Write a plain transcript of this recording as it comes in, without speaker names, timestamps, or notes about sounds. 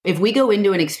If we go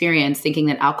into an experience thinking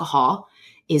that alcohol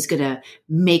is going to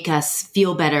make us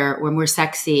feel better when we're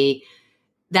sexy,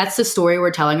 that's the story we're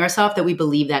telling ourselves, that we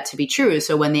believe that to be true.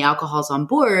 So when the alcohol's on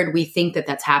board, we think that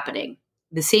that's happening.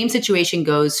 The same situation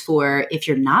goes for if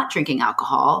you're not drinking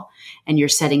alcohol and you're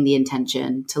setting the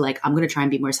intention to like, I'm going to try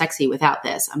and be more sexy without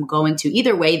this. I'm going to,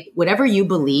 either way, whatever you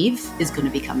believe is going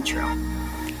to become true.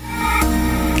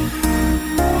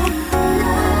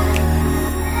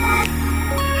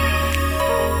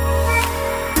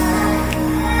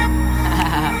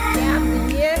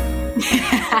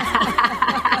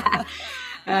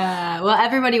 Well,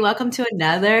 everybody, welcome to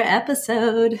another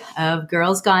episode of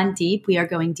Girls Gone Deep. We are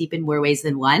going deep in more ways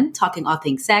than one, talking all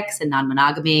things sex and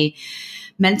non-monogamy,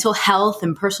 mental health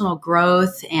and personal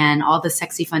growth, and all the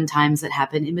sexy fun times that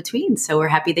happen in between. So we're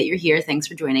happy that you're here. Thanks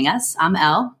for joining us. I'm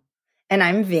Elle. And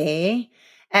I'm V.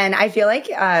 And I feel like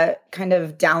kind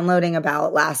of downloading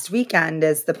about last weekend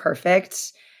is the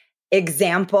perfect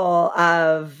example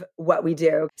of what we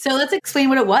do. So let's explain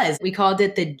what it was. We called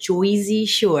it the JOYsey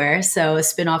Shore. So a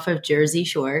spinoff of Jersey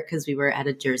Shore, because we were at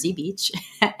a Jersey beach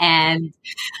and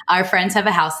our friends have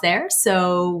a house there.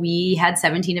 So we had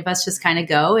 17 of us just kind of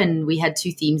go, and we had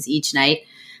two themes each night.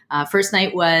 First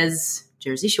night was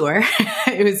Jersey Shore.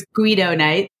 It was Guido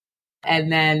night. And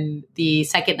then the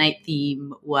second night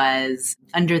theme was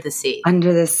Under the Sea.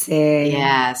 Under the Sea.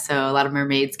 Yeah. So a lot of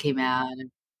mermaids came out.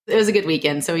 It was a good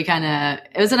weekend. So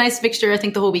it was a nice mixture. I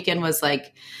think the whole weekend was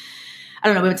like, I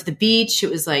don't know, we went to the beach. It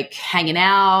was like hanging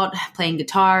out, playing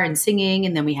guitar and singing.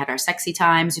 And then we had our sexy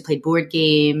times. We played board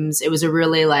games. It was a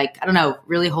really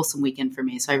really wholesome weekend for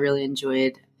me. So I really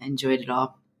enjoyed it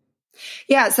all.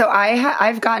 Yeah. So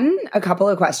I've gotten a couple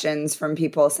of questions from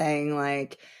people saying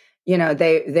like, you know,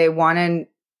 they want to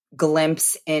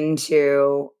glimpse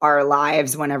into our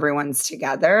lives when everyone's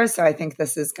together. So I think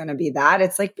this is going to be that.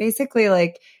 It's like basically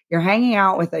like you're hanging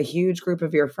out with a huge group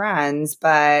of your friends,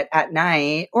 but at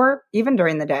night or even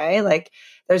during the day, like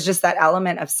there's just that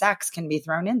element of sex can be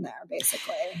thrown in there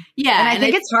basically. Yeah. And I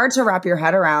think it's hard to wrap your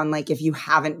head around like if you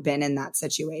haven't been in that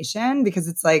situation, because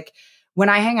it's like when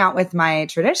I hang out with my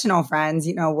traditional friends,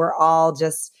 you know, we're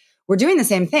doing the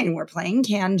same thing. We're playing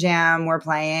Can Jam, we're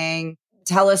playing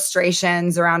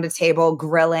telestrations around a table,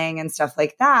 grilling and stuff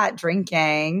like that,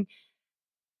 drinking.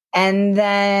 And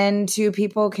then two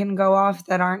people can go off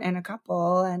that aren't in a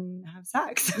couple and have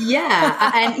sex.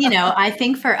 Yeah. And, you know, I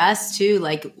think for us too,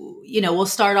 like, you know, we'll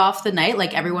start off the night,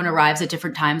 like everyone arrives at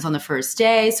different times on the first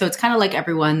day. So it's kind of like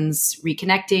everyone's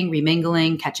reconnecting,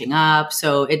 remingling, catching up.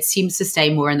 So it seems to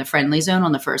stay more in the friendly zone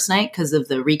on the first night because of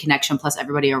the reconnection plus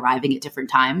everybody arriving at different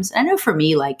times. And I know for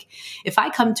me, like if I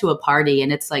come to a party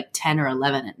and it's like 10 or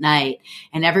 11 at night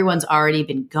and everyone's already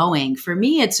been going, for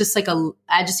me, it's just like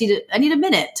I need a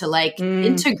minute to like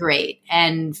integrate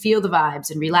and feel the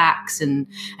vibes and relax. And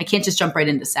I can't just jump right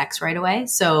into sex right away.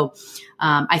 So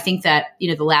I think that, you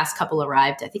know, the last couple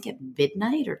arrived, I think at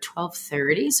midnight or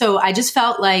 12:30. So I just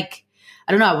felt like,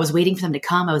 I don't know, I was waiting for them to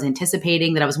come. I was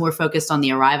anticipating that I was more focused on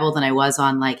the arrival than I was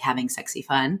on like having sexy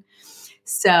fun.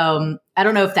 So I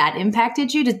don't know if that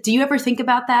impacted you. Do you ever think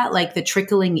about that? Like the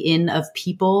trickling in of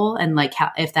people and like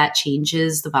how, if that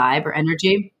changes the vibe or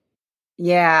energy?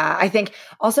 Yeah, I think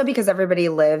also because everybody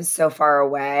lives so far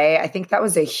away, I think that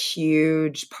was a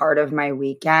huge part of my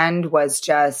weekend was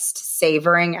just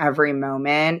savoring every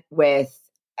moment with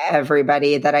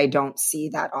everybody that I don't see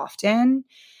that often.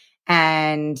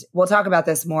 And we'll talk about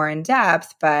this more in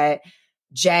depth, but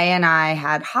Jay and I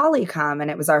had Holly come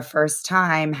and it was our first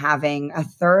time having a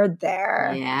third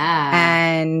there. Yeah.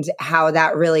 And how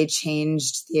that really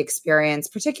changed the experience,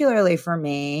 particularly for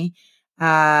me.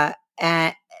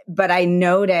 But I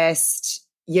noticed,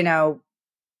 you know,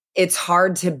 it's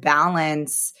hard to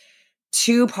balance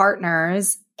two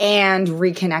partners and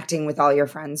reconnecting with all your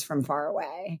friends from far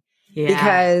away. Yeah.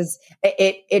 Because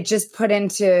it just put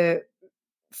into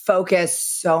focus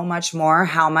so much more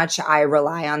how much I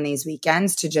rely on these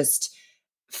weekends to just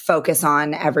focus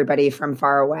on everybody from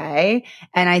far away.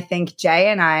 And I think Jay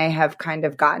and I have kind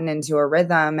of gotten into a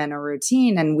rhythm and a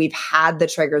routine, and we've had the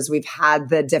triggers, we've had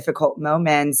the difficult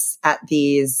moments at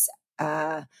these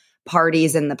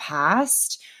parties in the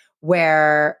past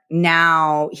where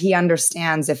now he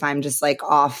understands if I'm just like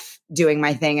off doing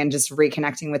my thing and just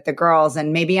reconnecting with the girls.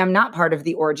 And maybe I'm not part of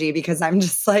the orgy because I'm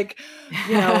just like,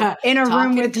 you know, in a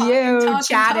room with you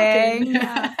chatting.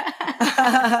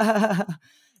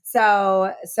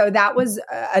 So that was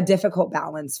a difficult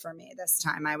balance for me this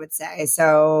time, I would say.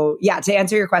 So yeah, to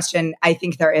answer your question, I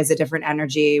think there is a different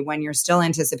energy when you're still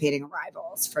anticipating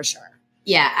arrivals for sure.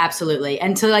 Yeah, absolutely.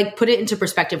 And to like put it into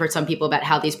perspective for some people about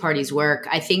how these parties work,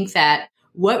 I think that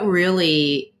what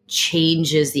really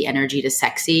changes the energy to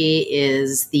sexy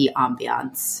is the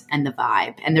ambiance and the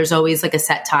vibe. And there's always like a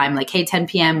set time, like, hey, 10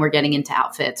 p.m., we're getting into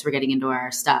outfits, we're getting into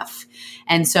our stuff.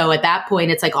 And so at that point,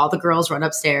 it's like all the girls run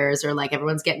upstairs or like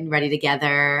everyone's getting ready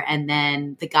together. And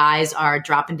then the guys are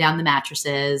dropping down the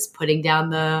mattresses, putting down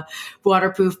the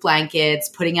waterproof blankets,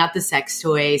 putting out the sex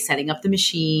toys, setting up the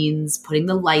machines, putting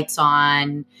the lights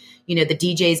on, you know, the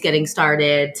DJ's getting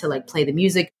started to like play the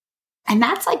music. And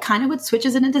that's like kind of what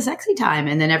switches it into sexy time.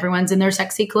 And then everyone's in their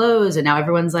sexy clothes and now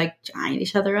everyone's like eyeing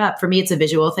each other up. For me, it's a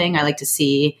visual thing. I like to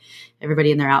see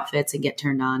everybody in their outfits and get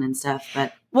turned on and stuff.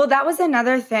 But well, that was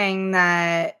another thing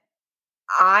that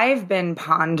I've been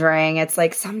pondering. It's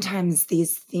like sometimes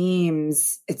these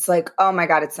themes, it's like, oh my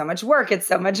God, it's so much work. It's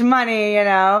so much money, you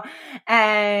know?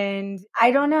 And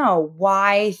I don't know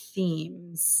why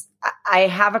themes. I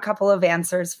have a couple of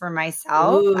answers for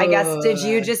myself. Ooh. I guess, did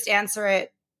you just answer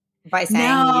it by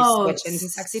saying you switch into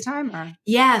sexy time? Or?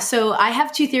 Yeah. So I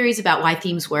have two theories about why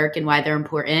themes work and why they're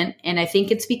important. And I think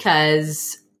it's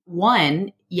because,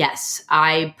 one, yes,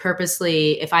 I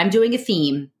purposely, if I'm doing a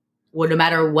theme, well, no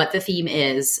matter what the theme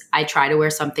is, I try to wear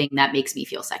something that makes me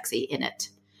feel sexy in it.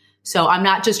 So I'm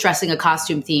not just dressing a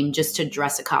costume theme just to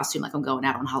dress a costume like I'm going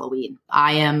out on Halloween.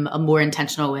 I am more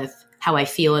intentional with how I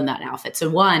feel in that outfit. So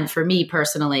one, for me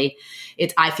personally,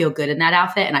 it's I feel good in that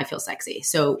outfit and I feel sexy.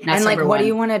 So that's and like, number what one. do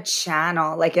you want to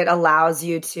channel? Like it allows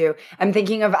you to, I'm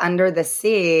thinking of Under the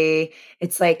Sea.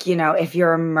 It's like, you know, if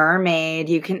you're a mermaid,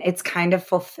 you can, it's kind of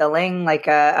fulfilling like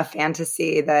a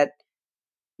fantasy that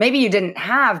maybe you didn't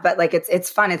have, but like, it's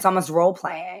fun. It's almost role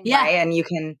playing. Yeah. Right? And you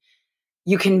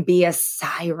can be a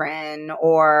siren,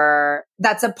 or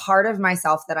that's a part of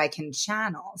myself that I can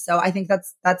channel. So I think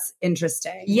that's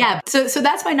interesting. Yeah. So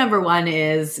that's my number one.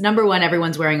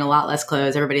 Everyone's wearing a lot less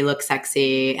clothes. Everybody looks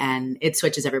sexy and it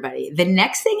switches everybody. The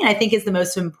next thing, and I think is the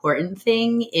most important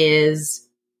thing, is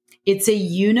it's a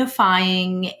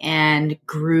unifying and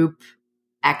group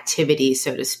activity,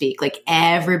 so to speak. Like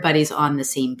everybody's on the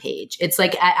same page. It's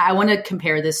like, I want to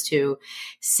compare this to,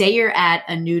 say you're at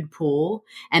a nude pool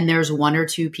and there's one or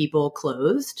two people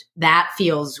closed. That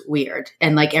feels weird.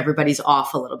 And like everybody's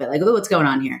off a little bit. Like, oh, what's going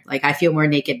on here? Like I feel more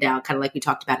naked now, kind of like we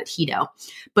talked about at Hito.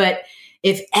 But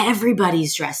if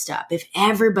everybody's dressed up, if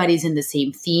everybody's in the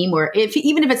same theme, or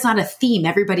even if it's not a theme,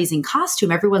 everybody's in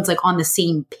costume, everyone's like on the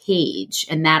same page.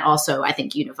 And that also, I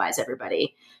think, unifies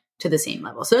everybody to the same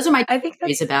level. So those are my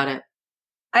theories about it.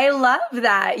 I love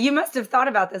that. You must have thought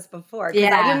about this before.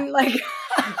 Yeah. I didn't like.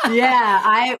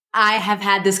 Yeah. I have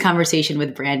had this conversation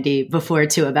with Brandy before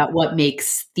too about what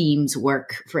makes themes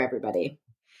work for everybody.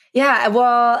 Yeah.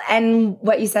 Well, and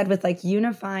what you said with like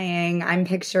unifying, I'm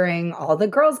picturing all the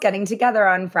girls getting together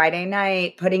on Friday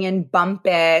night, putting in bump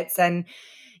bits, and,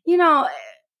 you know,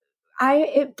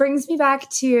 it brings me back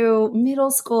to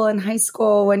middle school and high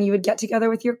school when you would get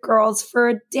together with your girls for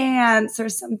a dance or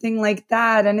something like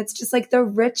that. And it's just like the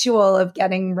ritual of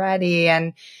getting ready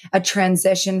and a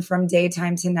transition from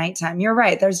daytime to nighttime. You're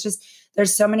right. There's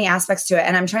so many aspects to it.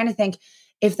 And I'm trying to think,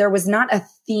 if there was not a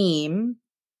theme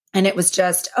and it was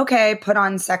just, okay, put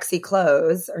on sexy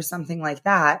clothes or something like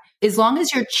that. As long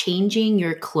as you're changing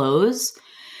your clothes,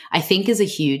 I think is a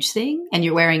huge thing, and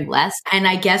you're wearing less. And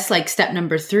I guess like step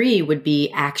number 3 would be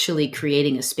actually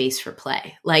creating a space for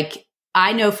play. Like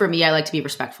I know for me, I like to be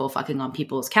respectful fucking on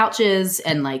people's couches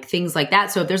and like things like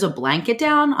that. So if there's a blanket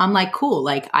down, I'm like, cool.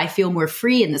 Like I feel more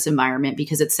free in this environment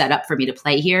because it's set up for me to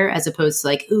play here, as opposed to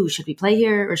like, ooh, should we play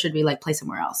here or should we like play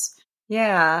somewhere else?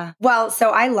 Yeah. Well, so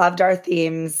I loved our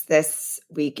themes this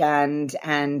weekend,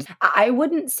 and I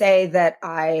wouldn't say that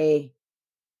I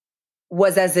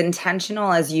was as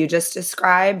intentional as you just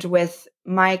described with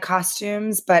my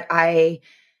costumes, but I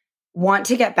want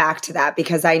to get back to that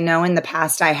because I know in the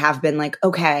past I have been like,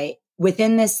 okay,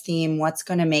 within this theme, what's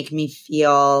going to make me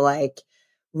feel like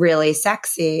really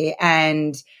sexy?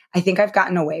 And I think I've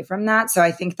gotten away from that. So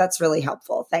I think that's really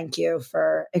helpful. Thank you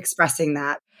for expressing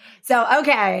that. So,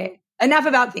 okay. Enough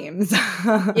about themes.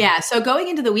 Yeah. So going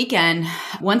into the weekend,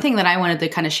 one thing that I wanted to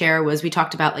kind of share was we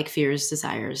talked about like fears,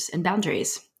 desires, and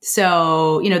boundaries.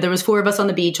 So, you know, there was 4 of us on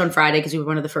the beach on Friday because we were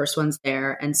one of the first ones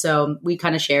there. And so we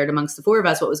kind of shared amongst the 4 of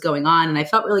us what was going on. And I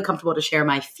felt really comfortable to share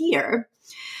my fear,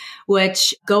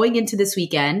 which going into this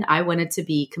weekend, I wanted to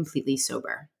be completely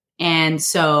sober. And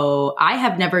so I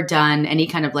have never done any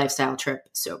kind of lifestyle trip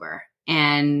sober.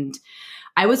 And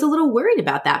I was a little worried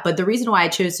about that. But the reason why I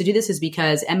chose to do this is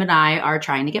because Em and I are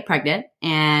trying to get pregnant,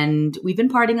 and we've been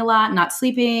partying a lot, not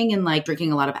sleeping, and like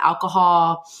drinking a lot of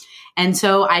alcohol. And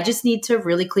so I just need to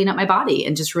really clean up my body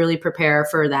and just really prepare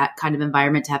for that kind of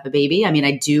environment to have a baby. I mean,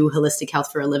 I do holistic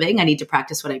health for a living. I need to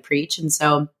practice what I preach. And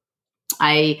so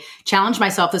I challenged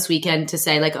myself this weekend to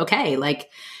say like, okay, like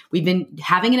we've been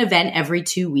having an event every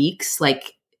 2 weeks.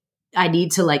 Like I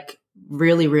need to like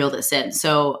really reel this in.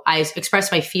 So I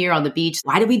expressed my fear on the beach.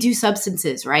 Why do we do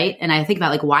substances? Right. And I think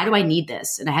about like, why do I need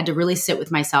this? And I had to really sit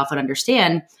with myself and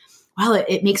understand, well,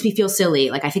 it makes me feel silly.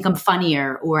 Like I think I'm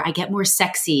funnier or I get more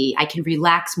sexy. I can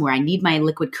relax more. I need my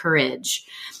liquid courage.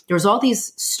 There was all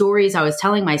these stories I was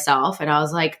telling myself and I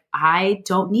was like, I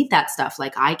don't need that stuff.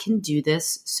 Like I can do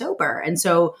this sober. And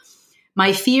so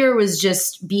my fear was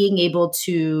just being able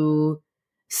to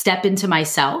step into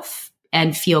myself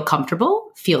and feel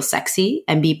comfortable, feel sexy,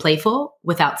 and be playful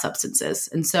without substances.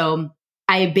 And so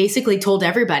I basically told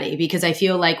everybody because I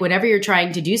feel like whenever you're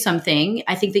trying to do something,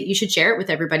 I think that you should share it with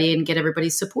everybody and get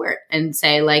everybody's support and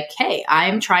say like, hey,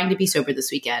 I'm trying to be sober this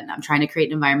weekend. I'm trying to create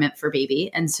an environment for baby.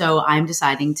 And so I'm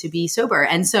deciding to be sober.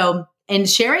 And so in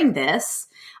sharing this,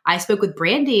 I spoke with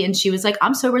Brandy and she was like,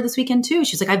 I'm sober this weekend too.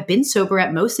 She's like, I've been sober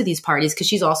at most of these parties because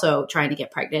she's also trying to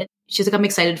get pregnant. She's like, I'm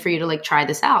excited for you to like try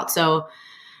this out. So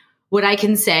what I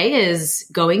can say is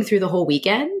going through the whole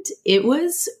weekend, it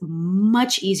was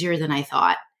much easier than I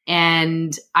thought.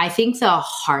 And I think the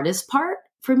hardest part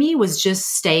for me was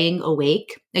just staying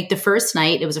awake. Like the first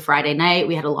night, it was a Friday night.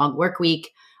 We had a long work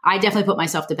week. I definitely put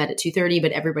myself to bed at 2:30,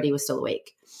 but everybody was still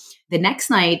awake. The next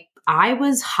night, I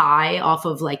was high off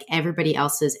of like everybody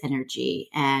else's energy.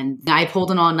 And I pulled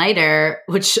an all-nighter,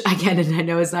 which again, and I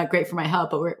know is not great for my health,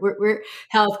 but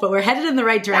we're headed in the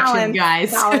right direction,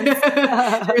 guys.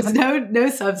 There's no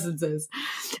substances.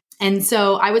 And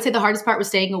so I would say the hardest part was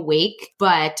staying awake,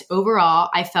 but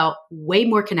overall I felt way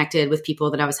more connected with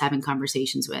people that I was having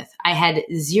conversations with. I had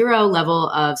zero level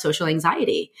of social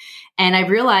anxiety. And I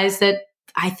realized that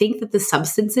I think that the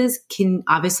substances can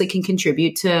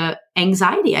contribute to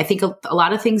anxiety. I think a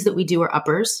lot of things that we do are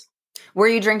uppers. Were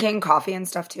you drinking coffee and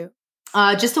stuff too?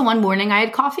 Just the one morning I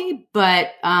had coffee,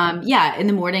 but yeah, in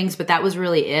the mornings, but that was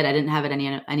really it. I didn't have it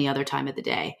any other time of the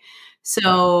day.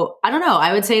 So I don't know.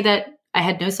 I would say that I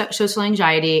had no social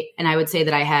anxiety and I would say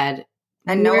that I had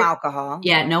no alcohol.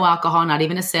 Yeah, no alcohol, not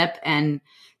even a sip. And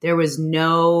there was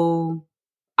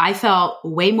I felt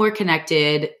way more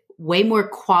connected, way more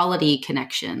quality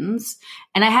connections.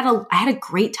 And I had a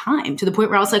great time to the point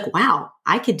where I was like, wow,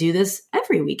 I could do this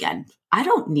every weekend. I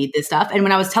don't need this stuff. And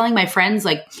when I was telling my friends,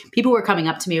 like people were coming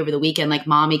up to me over the weekend, like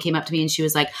mommy came up to me and she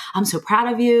was like, I'm so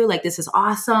proud of you. Like, this is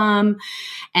awesome.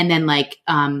 And then like,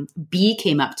 B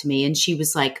came up to me and she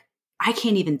was like, I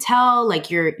can't even tell, like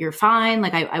you're fine.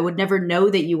 Like I would never know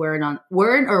that you were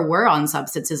on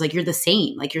substances. Like you're the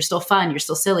same, like you're still fun. You're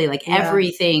still silly, like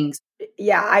everything.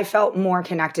 Yeah. I felt more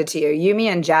connected to you. Me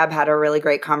and Jeb had a really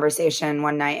great conversation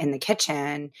one night in the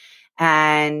kitchen.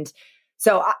 And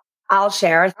so I'll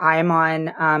share, I'm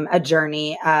on a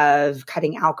journey of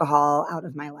cutting alcohol out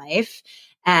of my life.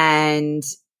 And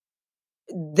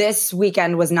this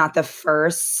weekend was not the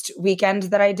first weekend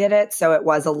that I did it. So it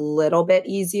was a little bit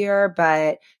easier,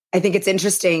 but I think it's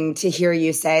interesting to hear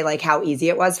you say like how easy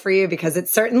it was for you, because it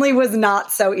certainly was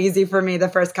not so easy for me the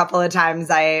first couple of times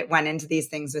I went into these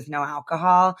things with no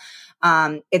alcohol.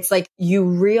 It's like you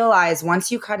realize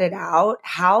once you cut it out,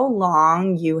 how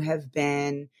long you have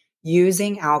been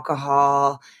using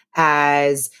alcohol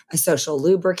as a social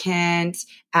lubricant,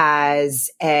 as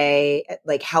a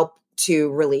like help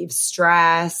to relieve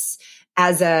stress,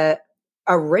 as a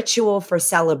ritual for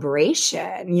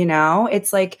celebration. You know,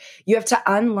 it's like you have to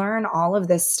unlearn all of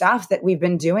this stuff that we've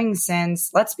been doing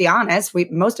since, let's be honest,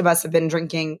 most of us have been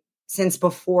drinking since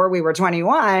before we were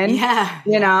 21. Yeah.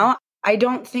 You know, I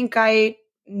don't think I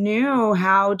knew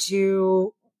how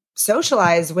to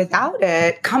socialize without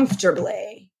it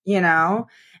comfortably, you know,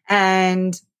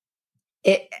 and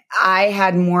I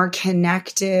had more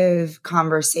connective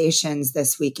conversations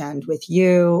this weekend with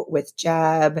you, with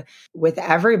Jeb, with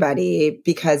everybody,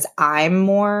 because I'm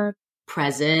more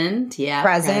present. Yeah.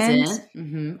 Present.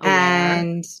 Mm-hmm.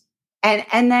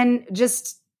 And then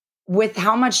just with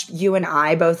how much you and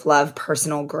I both love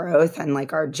personal growth and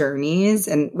like our journeys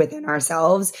and within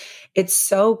ourselves, it's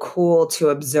so cool to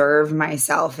observe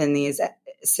myself in these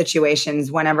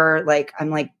situations whenever like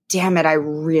I'm like, damn it, I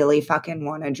really fucking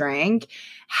want to drink,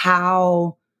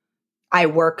 how I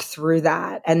work through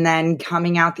that and then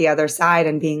coming out the other side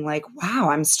and being like, wow,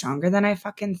 I'm stronger than I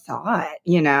fucking thought,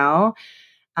 you know?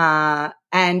 And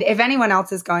if anyone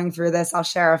else is going through this, I'll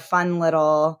share a fun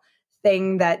little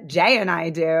thing that Jay and I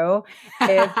do.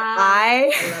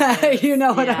 If you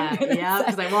know what I'm going to say. Yeah,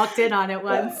 because I walked in on it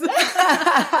once.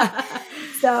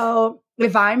 So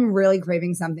if I'm really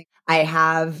craving something, I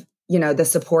have, you know, the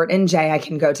support in Jay. I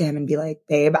can go to him and be like,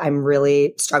 babe, I'm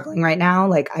really struggling right now.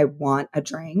 Like I want a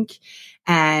drink.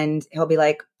 And he'll be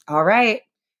like, all right,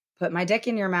 put my dick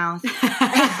in your mouth.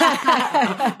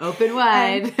 Open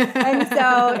wide. And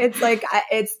so it's like,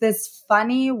 it's this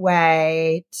funny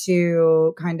way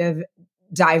to kind of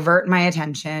divert my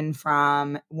attention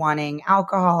from wanting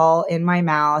alcohol in my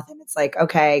mouth. And it's like,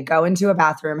 okay, go into a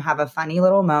bathroom, have a funny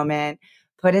little moment,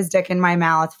 put his dick in my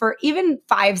mouth for even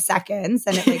 5 seconds.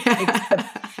 And it like takes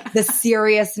the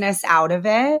seriousness out of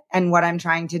it and what I'm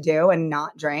trying to do and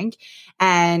not drink.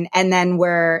 And then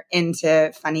we're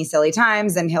into funny, silly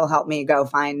times and he'll help me go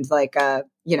find like a,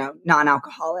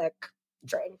 non-alcoholic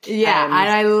drink. Yeah. And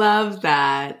I love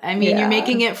that. I mean, you're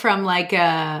making it from like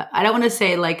I don't want to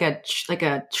say like a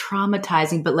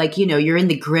traumatizing, but like, you're in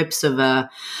the grips of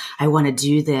I want to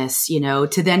do this,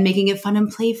 to then making it fun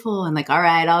and playful and like, all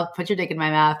right, I'll put your dick in my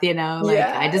mouth,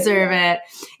 I deserve it.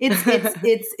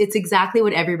 It's exactly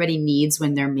what everybody needs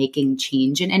when they're making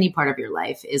change in any part of your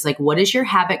life is like, what is your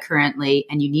habit currently?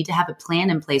 And you need to have a plan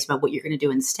in place about what you're going to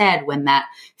do instead when that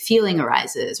feeling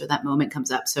arises or that moment comes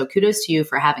up. So kudos to you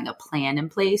for having a plan in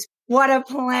place. What a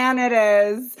plan it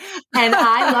is. And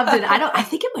I loved it. I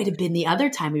think it might have been the other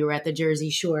time we were at the Jersey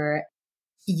Shore.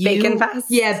 Bacon Fest?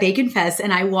 Yeah, Bacon Fest.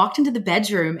 And I walked into the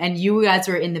bedroom and you guys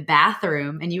were in the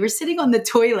bathroom and you were sitting on the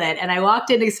toilet. And I walked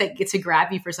in to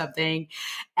grab you for something.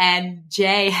 And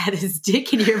Jay had his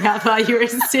dick in your mouth while you were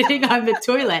sitting on the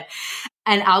toilet.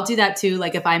 And I'll do that too.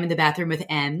 Like if I'm in the bathroom with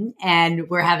M and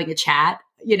we're having a chat,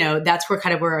 that's where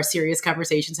our serious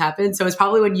conversations happen. So it's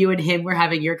probably when you and him were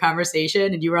having your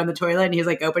conversation and you were on the toilet and he was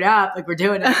like, open up, like we're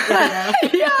doing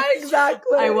it. Yeah,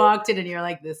 exactly. I walked in and you're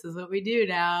like, this is what we do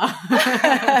now.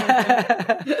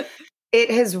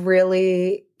 It has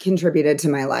really contributed to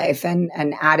my life and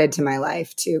added to my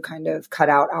life to kind of cut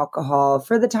out alcohol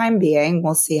for the time being.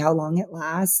 We'll see how long it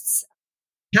lasts.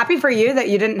 Happy for you that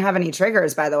you didn't have any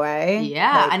triggers, by the way.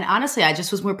 Yeah. And honestly, I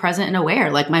just was more present and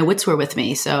aware. Like my wits were with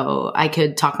me. So I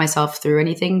could talk myself through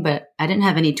anything, but I didn't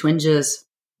have any twinges.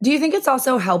 Do you think it's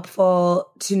also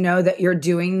helpful to know that you're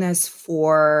doing this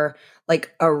for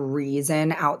like a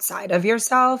reason outside of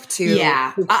yourself to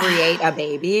create a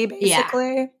baby,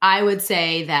 basically? Yeah. I would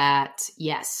say that,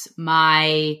 yes,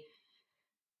 my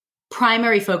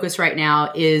primary focus right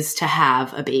now is to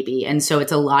have a baby. And so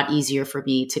it's a lot easier for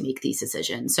me to make these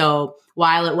decisions. So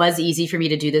while it was easy for me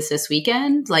to do this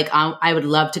weekend, like I would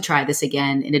love to try this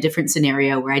again in a different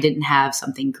scenario where I didn't have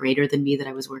something greater than me that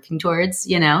I was working towards,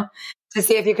 To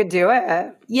see if you could do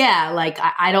it. Yeah. Like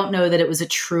I don't know that it was a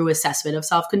true assessment of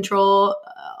self-control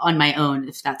on my own,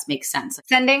 if that makes sense.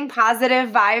 Sending positive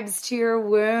vibes to your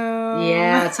womb.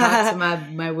 Yeah. Talk to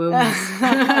my wombs.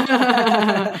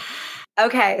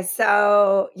 Okay.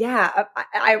 So yeah,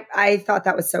 I thought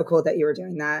that was so cool that you were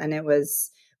doing that. And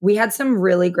we had some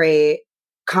really great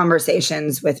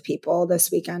conversations with people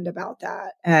this weekend about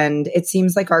that. And it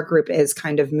seems like our group is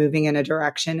kind of moving in a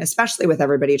direction, especially with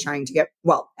everybody trying to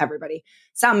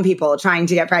some people trying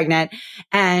to get pregnant.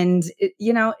 And,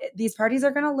 these parties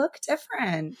are going to look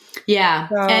different. Yeah.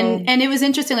 So, and it was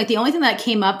interesting. Like the only thing that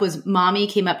came up was mommy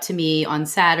came up to me on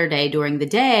Saturday during the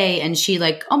day and she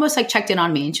like almost like checked in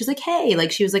on me and she was like, hey,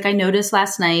 like she was like, I noticed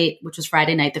last night, which was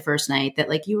Friday night, the first night, that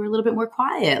like you were a little bit more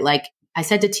quiet. Like I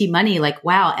said to T Money, like,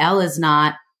 wow, Elle is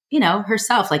not,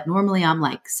 herself. Like normally I'm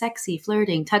like sexy,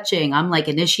 flirting, touching. I'm like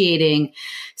initiating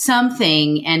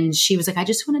something. And she was like, I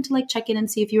just wanted to like check in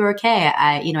and see if you were okay.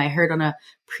 I heard on a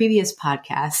previous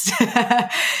podcast,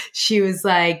 she was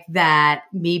like that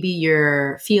maybe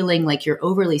you're feeling like you're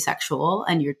overly sexual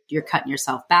and you're cutting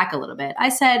yourself back a little bit. I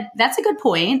said, that's a good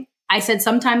point. I said,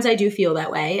 sometimes I do feel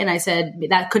that way. And I said,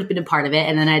 that could have been a part of it.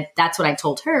 And then that's what I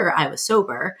told her. I was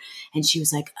sober. And she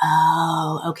was like,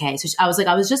 oh, okay. So I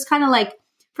was just kind of like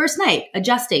first night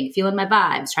adjusting, feeling my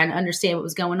vibes, trying to understand what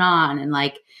was going on. And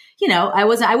like, I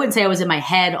wouldn't say I was in my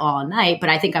head all night, but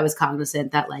I think I was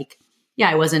cognizant that like, yeah,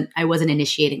 I wasn't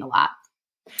initiating a lot.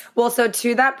 Well, so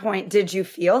to that point, did you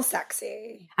feel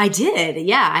sexy? I did.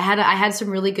 Yeah. I had some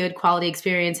really good quality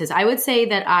experiences. I would say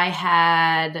that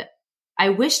I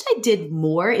wished I did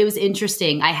more. It was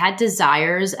interesting. I had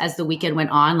desires as the weekend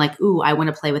went on, like, ooh, I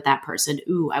want to play with that person.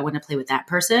 Ooh, I want to play with that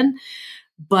person.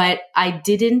 But I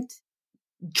didn't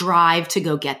drive to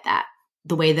go get that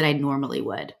the way that I normally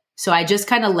would. So I just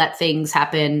kind of let things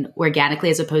happen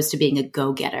organically as opposed to being a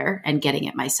go-getter and getting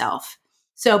it myself.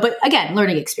 So, but again,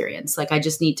 learning experience. Like I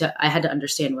had to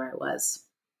understand where I was.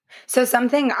 So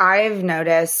something I've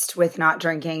noticed with not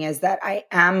drinking is that I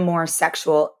am more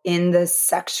sexual in the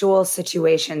sexual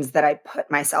situations that I put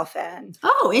myself in.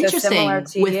 Oh, interesting. So similar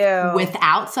to you.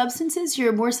 Without substances,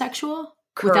 you're more sexual?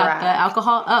 Correct. Without the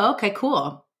alcohol? Oh, okay,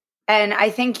 cool. And I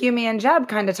think Yumi and Jeb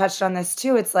kind of touched on this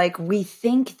too. It's like we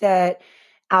think that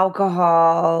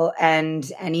alcohol and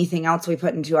anything else we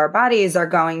put into our bodies are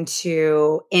going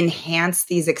to enhance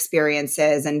these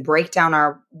experiences and break down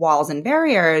our walls and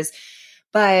barriers.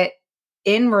 But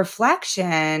in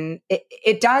reflection,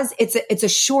 it's a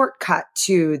shortcut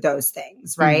to those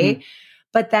things, right? Mm-hmm.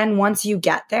 But then once you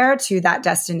get there to that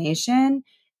destination,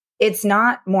 it's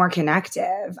not more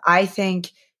connective. I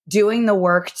think doing the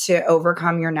work to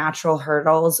overcome your natural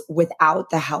hurdles without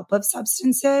the help of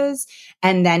substances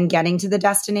and then getting to the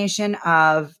destination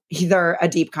of either a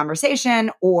deep conversation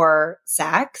or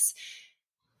sex,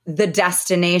 the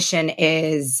destination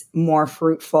is more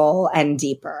fruitful and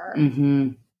deeper. Mm-hmm.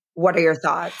 What are your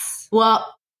thoughts? Well,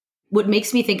 what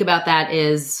makes me think about that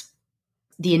is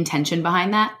the intention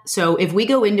behind that. So if we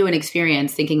go into an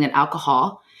experience thinking that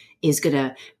alcohol is going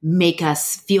to make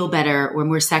us feel better or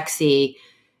more sexy,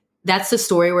 that's the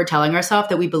story we're telling ourselves,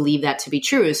 that we believe that to be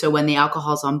true. So when the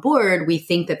alcohol's on board, we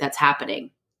think that that's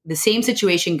happening. The same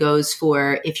situation goes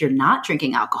for if you're not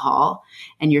drinking alcohol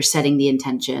and you're setting the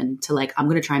intention to like, I'm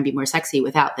going to try and be more sexy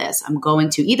without this. I'm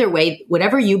going to, either way,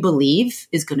 whatever you believe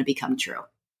is going to become true.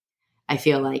 I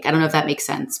feel like, I don't know if that makes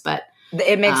sense, but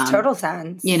it makes total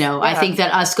sense. You know, yeah. I think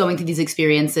that us going through these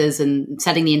experiences and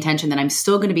setting the intention that I'm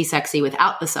still going to be sexy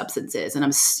without the substances. And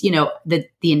I'm, you know, the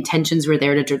intentions were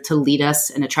there to lead us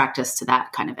and attract us to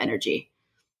that kind of energy.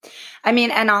 I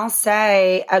mean, and I'll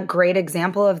say a great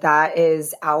example of that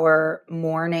is our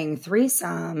morning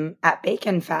threesome at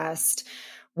Bacon Fest,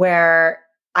 where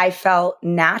I felt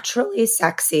naturally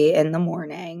sexy in the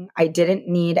morning. I didn't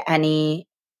need any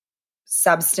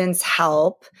substance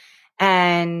help.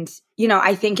 And, you know,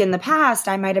 I think in the past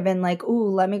I might have been like, ooh,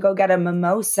 let me go get a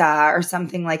mimosa or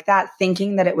something like that,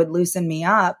 thinking that it would loosen me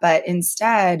up. But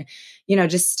instead, you know,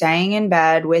 just staying in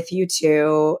bed with you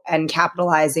two and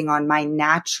capitalizing on my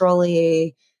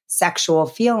naturally sexual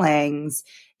feelings,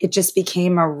 it just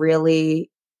became a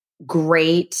really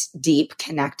great, deep,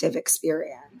 connective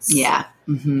experience. Yeah.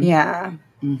 Mm-hmm. Yeah.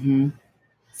 Mm-hmm.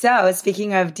 So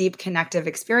speaking of deep connective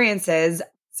experiences,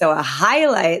 so a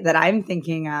highlight that I'm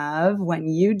thinking of when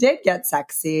you did get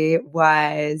sexy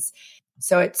was,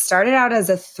 so it started out as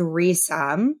a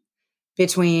threesome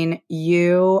between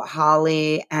you,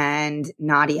 Holly, and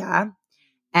Nadia.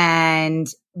 And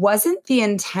wasn't the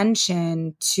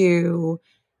intention to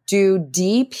do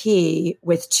DP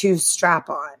with 2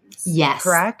 strap-ons? Yes.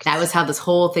 Correct? That was how this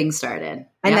whole thing started.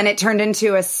 And then it turned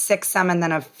into a 6-some and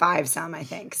then a 5-some, I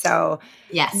think. So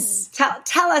yes,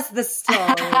 tell us the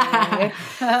story.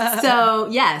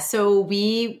 So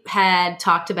we had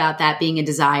talked about that being a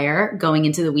desire going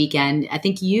into the weekend. I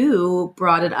think you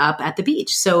brought it up at the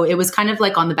beach. So it was kind of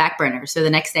like on the back burner. So the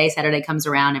next day, Saturday comes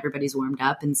around, everybody's warmed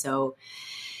up. And so.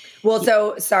 Well,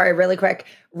 so sorry, really quick.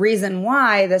 Reason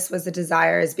why this was a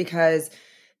desire is because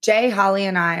Jay, Holly,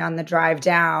 and I on the drive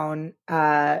down,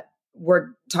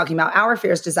 were talking about our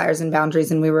fears, desires, and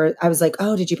boundaries. And I was like,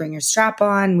 oh, did you bring your strap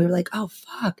on? We were like, oh,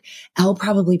 fuck. Elle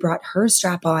probably brought her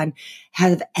strap on.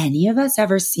 Have any of us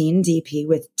ever seen DP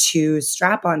with 2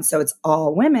 strap-ons? So it's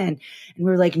all women. And we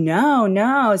were like,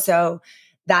 no. So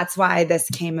that's why this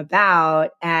came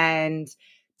about. And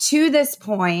to this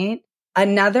point,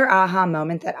 another aha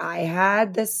moment that I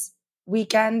had this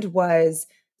weekend was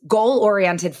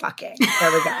goal-oriented fucking.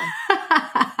 There we go.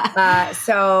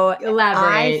 So elaborate.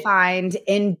 I find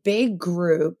in big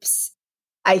groups,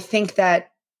 I think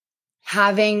that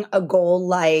having a goal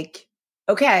like,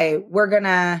 okay, we're going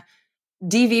to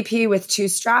DVP with 2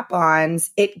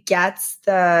 strap-ons, it gets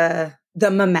the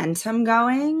momentum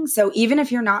going. So even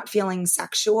if you're not feeling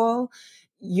sexual,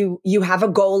 you have a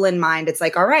goal in mind. It's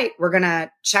like, all right, we're going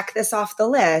to check this off the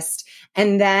list.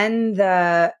 And then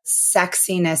the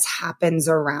sexiness happens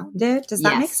around it. Does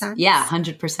that make sense? Yeah,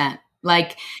 100%.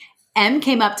 Like M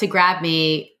came up to grab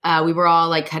me. We were all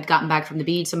like, had gotten back from the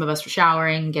beach. Some of us were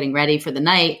showering, getting ready for the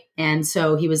night. And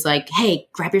so he was like, hey,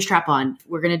 grab your strap on.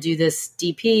 We're going to do this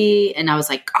DP. And I was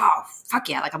like, oh, fuck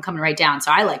yeah. Like I'm coming right down.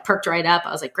 So I like perked right up.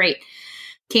 I was like, great.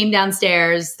 Came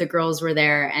downstairs. The girls were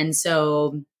there. And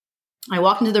so I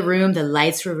walked into the room. The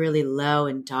lights were really low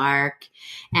and dark.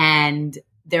 And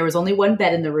there was only one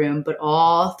bed in the room, but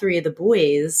all 3 of the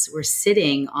boys were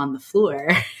sitting on the floor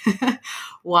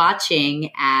watching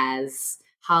as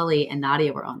Holly and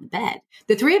Nadia were on the bed.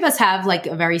 The 3 of us have like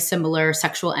a very similar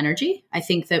sexual energy. I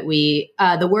think that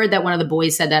the word that one of the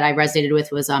boys said that I resonated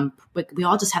with was, we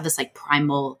all just have this like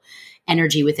primal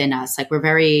energy within us. Like we're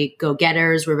very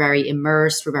go-getters. We're very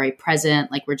immersed. We're very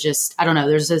present. Like we're just, I don't know.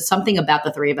 There's something about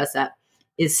the 3 of us that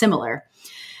is similar.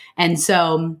 And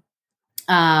so,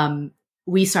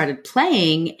 we started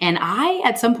playing, and I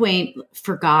at some point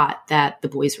forgot that the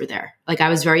boys were there. Like I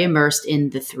was very immersed in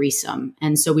the threesome.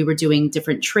 And so we were doing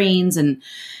different trains, and,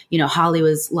 you know, Holly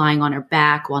was lying on her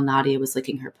back while Nadia was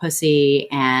licking her pussy.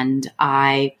 And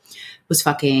I was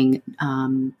fucking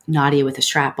Nadia with a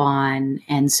strap on.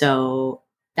 And so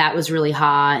that was really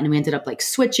hot. And we ended up like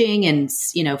switching, and,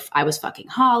 you know, I was fucking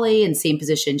Holly in same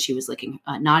position. She was licking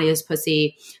Nadia's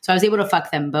pussy. So I was able to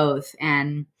fuck them both.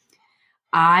 And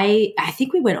I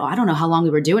think we went, I don't know how long we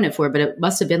were doing it for, but it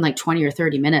must have been like 20 or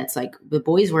 30 minutes. Like the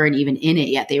boys weren't even in it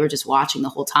yet. They were just watching the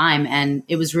whole time. And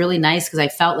it was really nice because I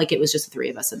felt like it was just the three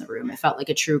of us in the room. It felt like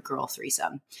a true girl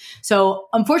threesome. So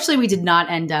unfortunately we did not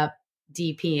end up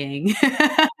DPing.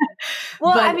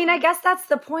 Well, I mean, I guess that's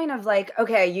the point of like,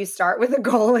 okay, you start with a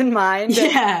goal in mind.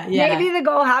 Yeah. Maybe the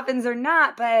goal happens or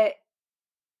not, but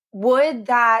would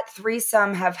that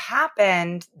threesome have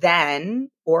happened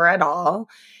then or at all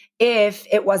if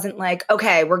it wasn't like,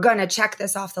 okay, we're going to check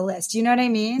this off the list? You know what I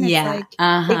mean? It's like,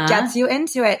 it gets you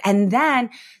into it. And then,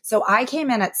 so I came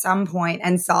in at some point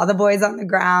and saw the boys on the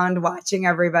ground watching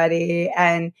everybody.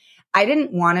 And I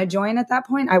didn't want to join at that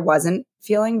point. I wasn't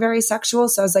feeling very sexual.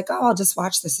 So I was like, oh, I'll just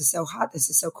watch. This is so hot. This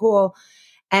is so cool.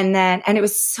 And it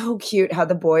was so cute how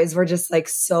the boys were just like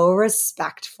so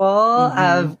respectful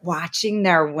of watching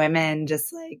their women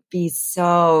just like be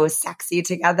so sexy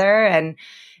together and,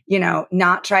 you know,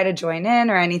 not try to join in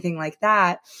or anything like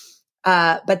that.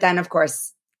 But then of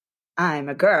course I'm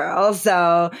a girl,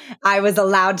 so I was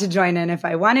allowed to join in if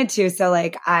I wanted to. So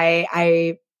like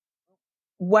I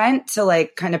went to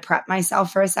like kind of prep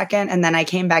myself for a second, and then I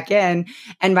came back in.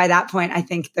 And by that point, I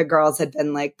think the girls had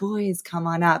been like, boys, come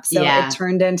on up. So it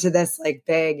turned into this like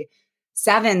big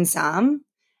 7-some.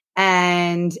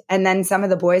 And then some of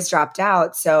the boys dropped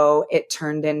out. So it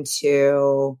turned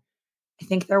into, I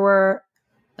think there were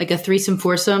like a threesome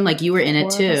foursome. Like you were in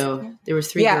it too. There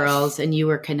was 3 girls and you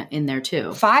were kind of in there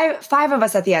too. Five of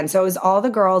us at the end. So it was all the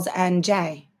girls and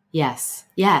Jay. Yes,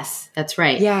 that's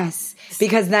right. Yes,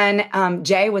 because then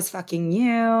Jay was fucking you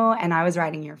and I was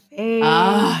riding your face.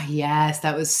 Oh, yes,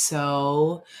 that was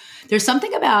so... There's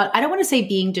something about, I don't want to say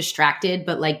being distracted,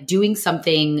 but like doing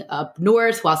something up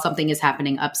north while something is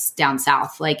happening down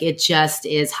south. Like it just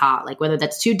is hot. Like whether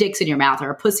that's 2 dicks in your mouth or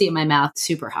a pussy in my mouth,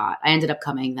 super hot. I ended up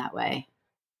coming that way.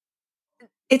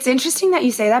 It's interesting that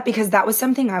you say that, because that was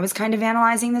something I was kind of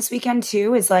analyzing this weekend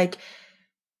too, is like,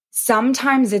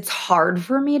 sometimes it's hard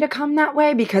for me to come that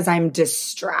way because I'm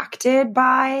distracted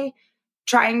by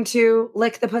trying to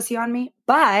lick the pussy on me.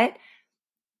 But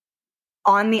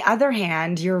on the other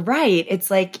hand, you're right. It's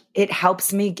like it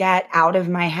helps me get out of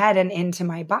my head and into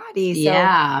my body. So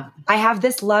I have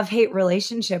this love-hate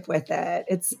relationship with it.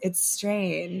 It's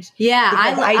strange. Yeah,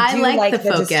 I do like the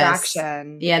focus.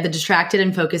 Distraction. Yeah, the distracted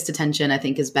and focused attention I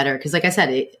think is better because, like I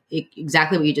said,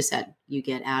 exactly what you just said. You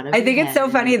get out of. I think it's so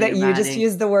funny that you just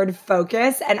use the word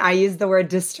focus and I use the word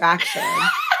distraction.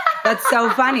 That's so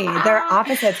funny. They're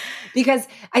opposites, because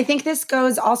I think this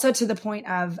goes also to the point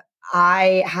of,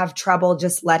 I have trouble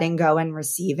just letting go and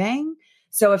receiving.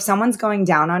 So if someone's going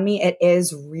down on me, it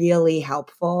is really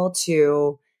helpful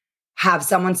to have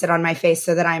someone sit on my face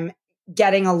so that I'm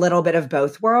getting a little bit of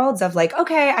both worlds of like,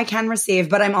 okay, I can receive,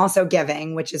 but I'm also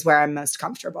giving, which is where I'm most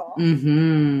comfortable.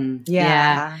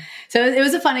 Yeah. So it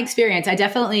was a fun experience. I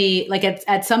definitely, like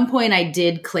at some point I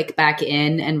did click back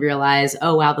in and realize,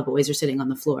 oh, wow, the boys are sitting on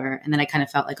the floor. And then I kind of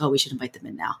felt like, oh, we should invite them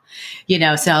in now, you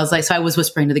know? So I was like, I was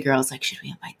whispering to the girls, like, should we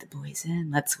invite the boys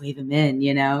in? Let's wave them in,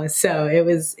 you know? So it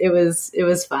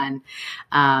was fun.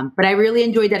 But I really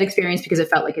enjoyed that experience because it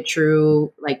felt like a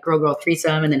true like girl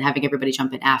threesome, and then having everybody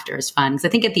jump in after is fun. Because I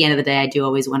think at the end of the day, I do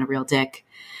always want a real dick.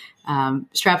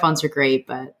 Strap-ons are great,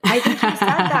 but I think you said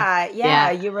that.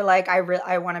 Yeah. You were like,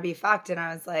 I want to be fucked. And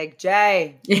I was like,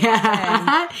 Jay.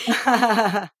 Yeah.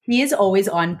 He is always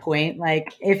on point.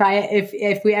 Like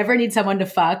if we ever need someone to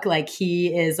fuck, like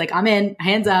he is like, I'm in,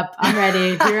 hands up, I'm ready.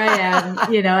 Here I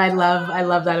am. You know, I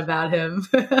love that about him.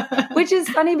 Which is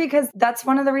funny because that's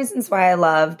one of the reasons why I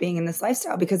love being in this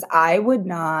lifestyle, because I would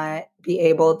not be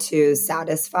able to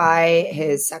satisfy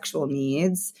his sexual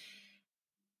needs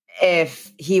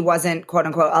if he wasn't, quote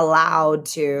unquote, allowed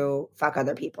to fuck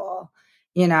other people.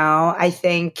 You know, I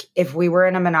think if we were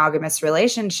in a monogamous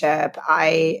relationship,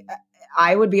 I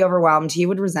would be overwhelmed. He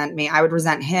would resent me. I would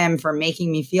resent him for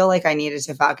making me feel like I needed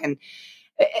to fuck. And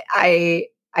I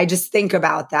just think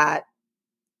about that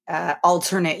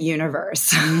alternate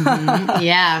universe.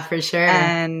 Yeah, for sure.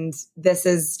 And this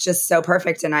is just so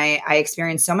perfect. And I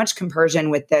experience so much compersion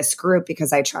with this group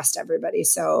because I trust everybody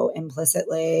so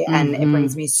implicitly. And it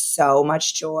brings me so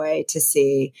much joy to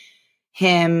see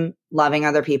him loving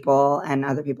other people and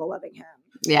other people loving him.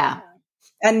 Yeah.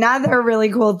 another really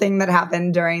cool thing that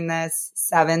happened during this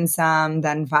 7-some,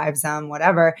 then 5-some,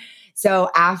 whatever. So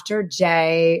after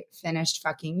Jay finished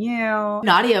fucking you,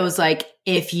 Nadia was like,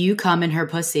 if you come in her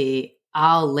pussy,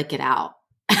 I'll lick it out.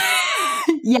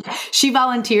 Yeah, she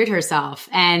volunteered herself.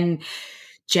 And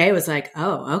Jay was like,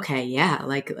 oh, okay, yeah.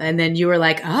 Like, and then you were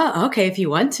like, oh, okay, if you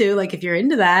want to, like, if you're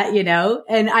into that, you know?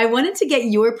 And I wanted to get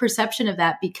your perception of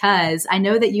that because I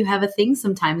know that you have a thing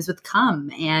sometimes with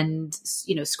cum and,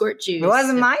 you know, squirt juice. It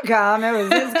wasn't my cum, it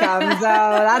was his cum, so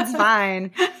that's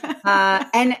fine.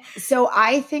 And so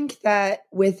I think that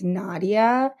with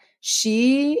Nadia,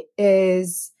 she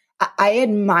is, I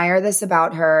admire this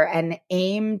about her and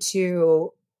aim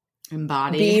to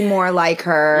embody, be more like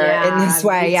her in this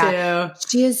way. Yeah. Too.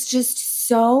 She is just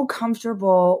so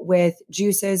comfortable with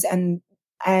juices and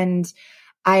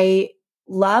I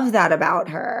love that about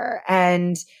her.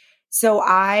 And so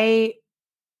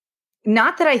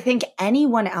not that I think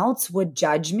anyone else would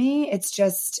judge me. It's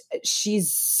just,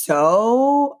 she's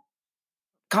so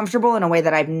comfortable in a way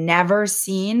that I've never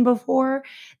seen before,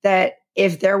 that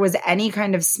if there was any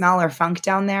kind of smell or funk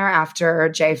down there after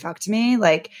Jay fucked me,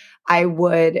 like I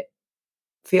would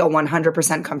feel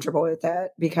 100% comfortable with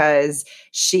it because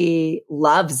she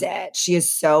loves it. She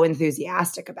is so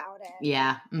enthusiastic about it.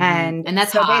 Yeah. Mm-hmm. And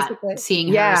that's so hot,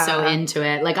 seeing her so into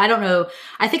it. Like, I don't know.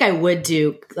 I think I would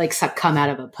do like suck cum out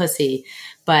of a pussy,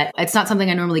 but it's not something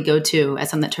I normally go to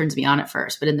as something that turns me on at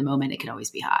first, but in the moment it can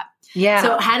always be hot.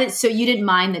 Yeah. So you didn't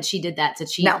mind that she did that to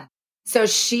cheat? No. So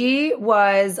she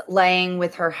was laying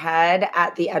with her head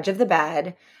at the edge of the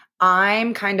bed.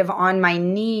 I'm kind of on my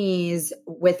knees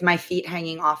with my feet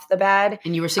hanging off the bed.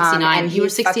 And you were 69. You were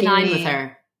 69 with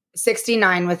her.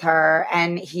 69 with her.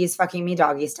 And he's fucking me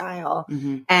doggy style.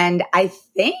 Mm-hmm. And I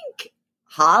think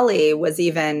Holly was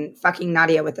even fucking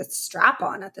Nadia with a strap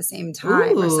on at the same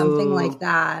time. Ooh. Or something like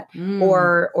that.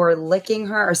 Or licking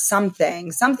her or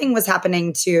something. Something was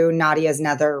happening to Nadia's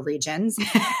nether regions.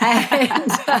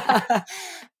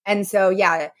 And so,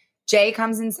 yeah. Jay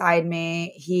comes inside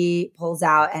me, he pulls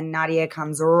out, and Nadia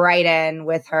comes right in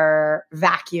with her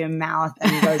vacuum mouth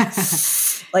and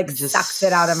goes, like, just sucks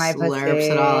it out of my pussy. Slurps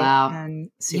it all out. And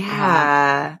super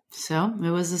hot. So it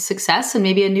was a success and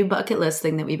maybe a new bucket list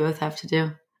thing that we both have to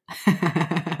do.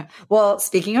 Well,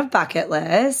 speaking of bucket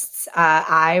lists,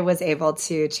 I was able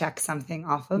to check something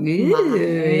off of mine.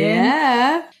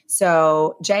 Yeah.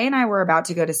 So Jay and I were about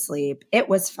to go to sleep. It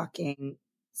was fucking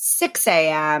 6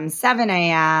 a.m., 7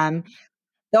 a.m.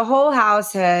 The whole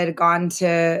house had gone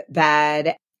to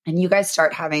bed and you guys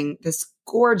start having this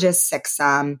gorgeous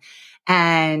 6-some.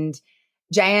 And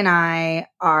Jay and I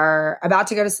are about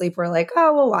to go to sleep. We're like,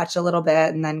 oh, we'll watch a little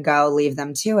bit and then go leave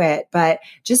them to it. But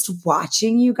just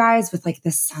watching you guys with like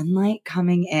the sunlight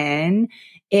coming in,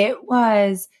 it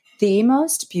was the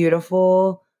most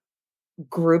beautiful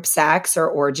group sex or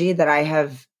orgy that I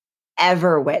have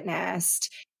ever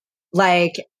witnessed.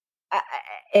 Like,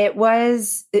 it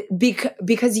was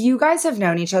because you guys have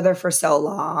known each other for so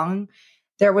long.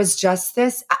 There was just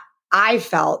this, I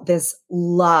felt this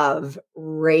love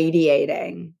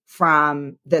radiating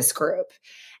from this group.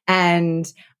 And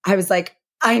I was like,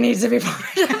 I need to be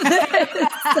part of this.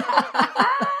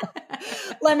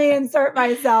 Let me insert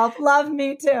myself. Love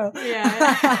me too.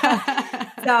 Yeah.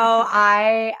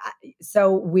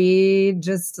 So we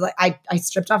just like, I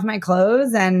stripped off my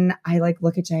clothes and I like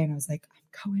look at Jay and I was like,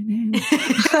 I'm going in.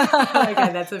 Oh my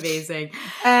God, that's amazing.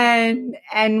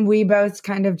 And we both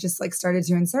kind of just like started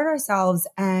to insert ourselves.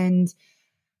 And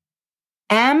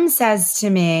M says to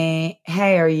me,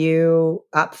 hey, are you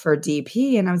up for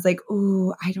DP? And I was like,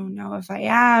 ooh, I don't know if I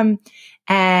am.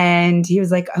 And he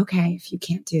was like, okay, if you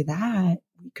can't do that,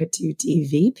 we could do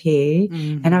DVP.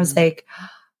 Mm-hmm. And I was like,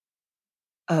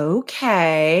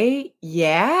 okay,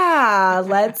 yeah,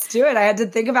 let's do it. I had to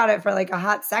think about it for like a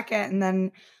hot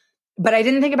second but I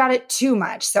didn't think about it too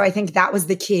much. So I think that was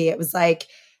the key. It was like,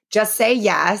 just say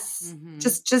yes,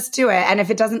 just do it. And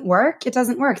if it doesn't work, it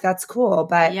doesn't work. That's cool.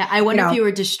 But yeah, I wonder if you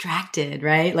were distracted,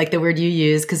 right? Like the word you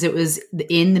used, because it was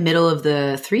in the middle of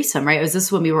the threesome, right? Was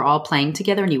this when we were all playing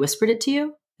together and he whispered it to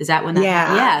you? Is that when that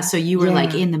happened? Yeah. So you were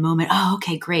like in the moment, oh,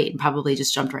 okay, great. And probably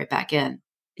just jumped right back in.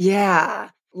 Yeah.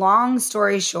 Long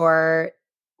story short,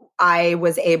 I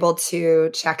was able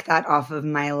to check that off of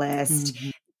my list. Mm-hmm.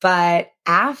 But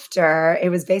after, it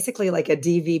was basically like a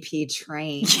DVP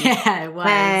train. Yeah, it was.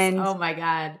 And oh my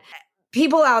God.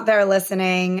 People out there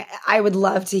listening, I would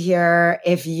love to hear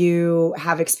if you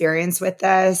have experience with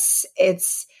this.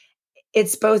 It's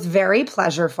both very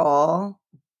pleasurable,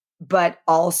 but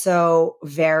also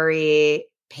very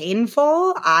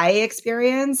painful. I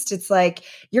experienced. It's like,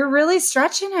 you're really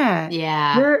stretching it.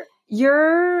 Yeah.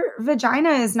 your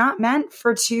vagina is not meant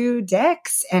for two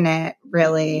dicks in it,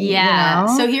 really. Yeah. You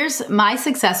know? So here's my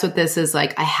success with this is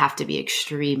like, I have to be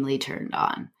extremely turned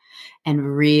on and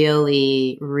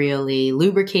really, really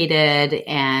lubricated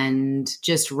and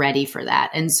just ready for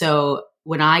that. And so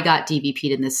when I got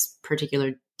DVP'd in this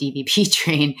particular DVP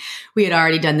train, we had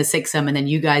already done the 6M and then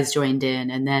you guys joined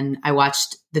in. And then I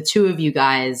watched the two of you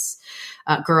guys,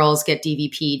 girls, get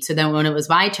DVP'd. So then when it was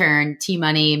my turn,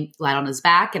 T-Money lied on his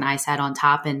back and I sat on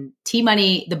top, and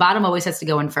T-Money, the bottom always has to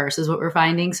go in first is what we're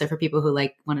finding. So for people who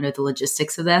like want to know the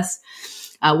logistics of this,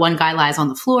 one guy lies on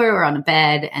the floor or on a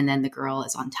bed, and then the girl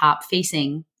is on top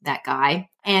facing that guy.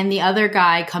 And the other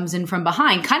guy comes in from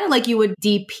behind, kind of like you would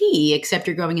DP, except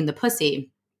you're going in the pussy.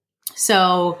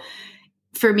 So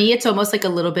for me, it's almost like a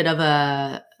little bit of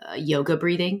a yoga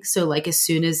breathing. So like as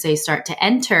soon as they start to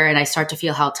enter and I start to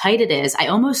feel how tight it is, I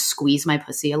almost squeeze my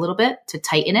pussy a little bit to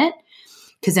tighten it,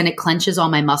 because then it clenches all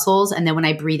my muscles. And then when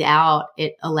I breathe out,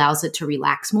 it allows it to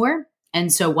relax more.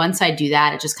 And so once I do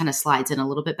that, it just kind of slides in a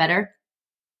little bit better.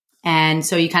 And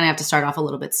so you kind of have to start off a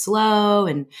little bit slow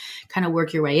and kind of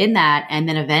work your way in that. And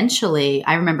then eventually,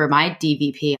 I remember my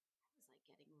DVP,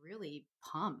 really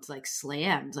pumped, like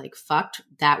slammed, like fucked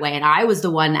that way. And I was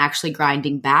the one actually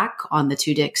grinding back on the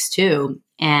two dicks too.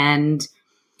 And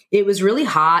it was really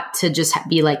hot to just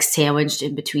be like sandwiched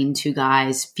in between two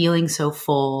guys, feeling so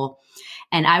full.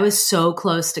 And I was so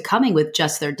close to coming with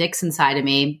just their dicks inside of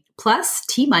me. Plus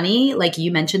T-Money, like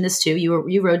you mentioned this too,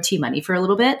 you rode T-Money for a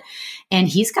little bit, and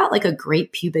he's got like a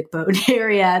great pubic bone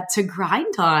area to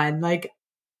grind on. Like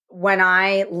when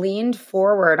I leaned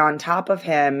forward on top of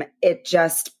him, it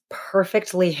just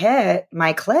perfectly hit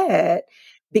my clit,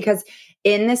 because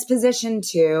in this position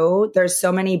too, there's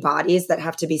so many bodies that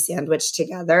have to be sandwiched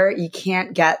together. You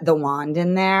can't get the wand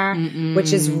in there,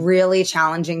 which is really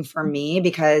challenging for me,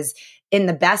 because in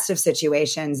the best of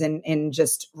situations, in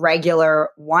just regular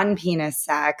one penis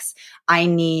sex, I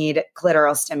need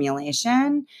clitoral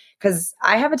stimulation because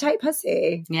I have a tight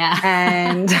pussy. Yeah.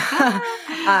 And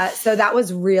so that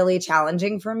was really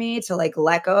challenging for me to like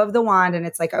let go of the wand. And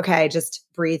it's like, okay, just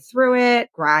breathe through it,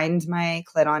 grind my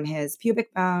clit on his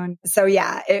pubic bone. So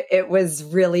yeah, it was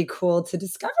really cool to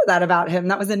discover that about him.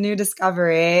 That was a new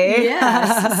discovery.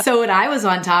 Yes. So when I was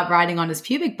on top riding on his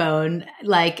pubic bone,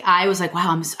 like I was like,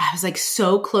 wow, I was like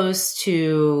so close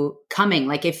to coming.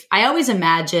 Like if I always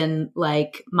imagine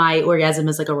like my orgasm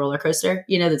is like a roller coaster,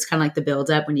 you know, that's kind of like the build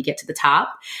up when you get to the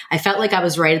top. I felt like I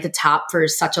was right at the top for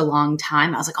such a long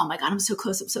time. I was like, oh my God, I'm so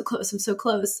close. I'm so close. I'm so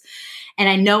close. And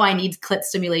I know I need clit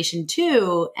stimulation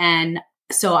too. And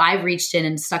so I reached in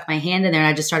and stuck my hand in there and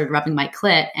I just started rubbing my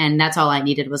clit. And that's all I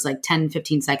needed was like 10,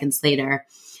 15 seconds later,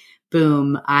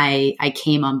 boom, I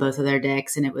came on both of their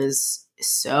dicks and it was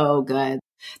so good.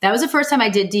 That was the first time I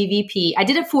did DVP. I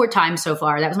did it 4 times so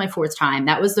far. That was my 4th time.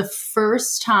 That was the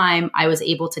first time I was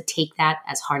able to take that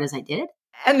as hard as I did.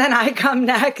 And then I come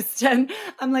next and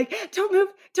I'm like, don't move.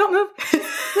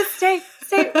 Just stay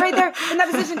right there in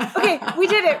that position. Okay, we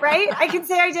did it, right? I can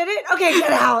say I did it. Okay,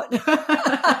 get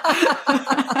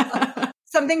out.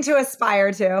 Something to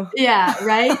aspire to. Yeah,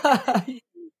 right?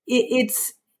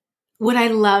 It's what I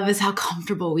love is how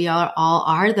comfortable we all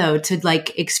are though, to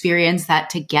like experience that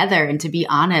together and to be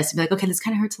honest and be like, okay, this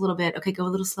kind of hurts a little bit. Okay, go a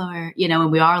little slower, you know,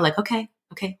 and we are like, okay,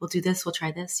 we'll do this. We'll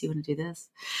try this. You want to do this?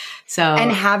 So,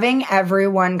 and having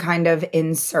everyone kind of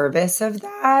in service of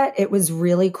that, it was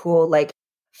really cool. Like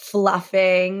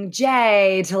fluffing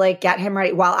Jay to like get him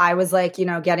ready while I was like, you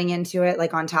know, getting into it,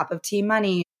 like on top of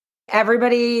T-Money.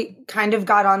 Everybody kind of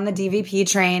got on the DVP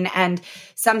train. And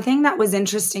something that was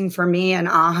interesting for me, an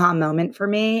aha moment for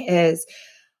me, is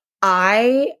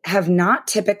I have not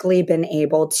typically been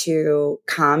able to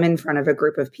come in front of a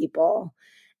group of people.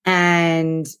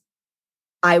 And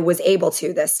I was able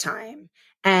to this time.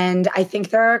 And I think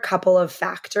there are a couple of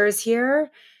factors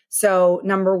here. So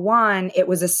number one, it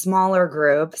was a smaller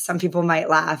group. Some people might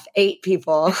laugh. 8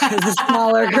 people is a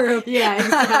smaller group. Yeah,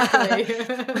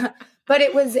 exactly. But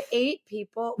it was 8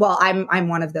 people. Well, I'm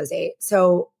one of those 8.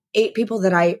 So 8 people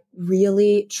that I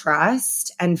really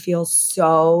trust and feel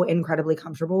so incredibly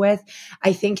comfortable with.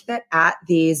 I think that at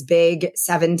these big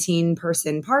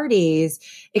 17-person parties,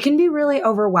 it can be really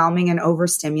overwhelming and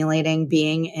overstimulating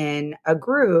being in a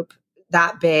group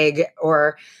that big,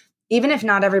 or even if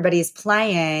not everybody's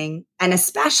playing, and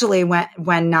especially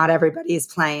when not everybody's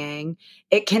playing,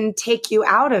 it can take you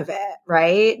out of it,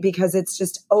 right? Because it's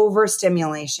just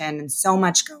overstimulation and so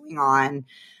much going on.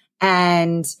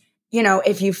 And you know,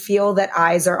 if you feel that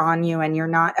eyes are on you and you're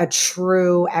not a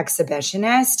true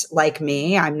exhibitionist like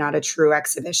me, I'm not a true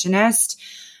exhibitionist,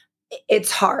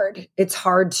 it's hard. It's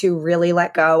hard to really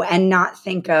let go and not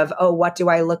think of, oh, what do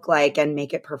I look like, and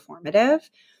make it performative.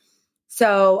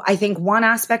 So I think one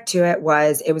aspect to it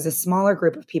was a smaller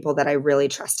group of people that I really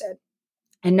trusted.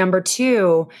 And number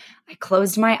two, I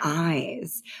closed my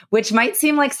eyes, which might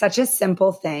seem like such a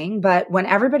simple thing, but when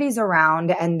everybody's around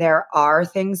and there are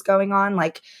things going on,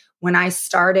 like when I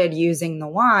started using the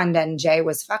wand and Jay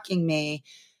was fucking me,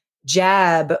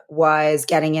 Jeb was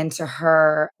getting into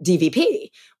her DVP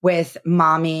with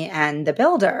Mommy and the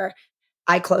Builder.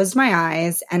 I closed my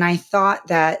eyes and I thought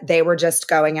that they were just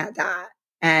going at that.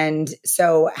 And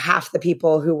so half the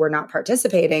people who were not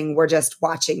participating were just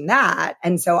watching that.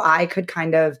 And so I could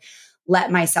kind of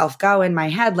let myself go in my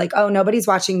head, like, oh, nobody's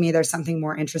watching me. There's something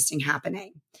more interesting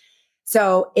happening.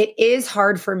 So it is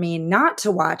hard for me not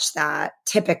to watch that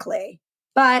typically,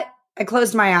 but I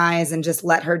closed my eyes and just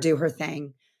let her do her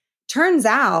thing. Turns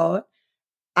out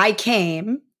I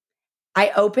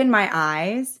opened my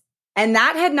eyes, and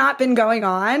that had not been going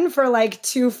on for like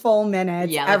 2 full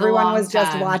minutes. Yeah, everyone was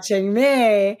just watching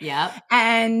me. Yep.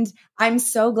 And I'm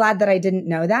so glad that I didn't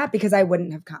know that, because I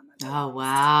wouldn't have come. Oh,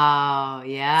 wow.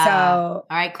 Yeah. So, all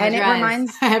right. Close and your it eyes.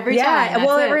 reminds, Every time.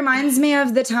 well, it reminds me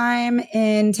of the time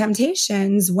in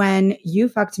Temptations when you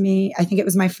fucked me. I think it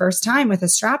was my first time with a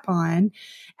strap on,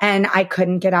 and I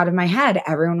couldn't get out of my head.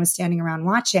 Everyone was standing around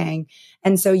watching.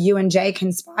 And so you and Jay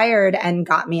conspired and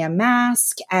got me a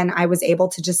mask, and I was able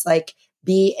to just like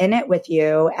be in it with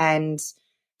you and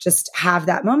just have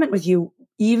that moment with you,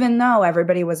 even though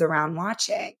everybody was around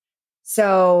watching.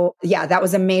 So yeah, that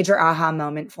was a major aha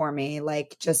moment for me.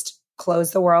 Like, just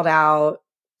close the world out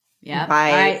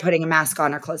by putting a mask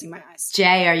on or closing my eyes.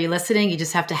 Jay, are you listening? You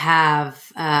just have to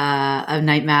have a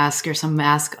night mask or some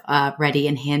mask ready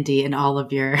and handy in all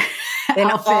of your in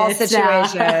all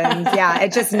situations. Yeah,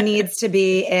 it just needs to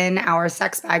be in our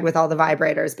sex bag with all the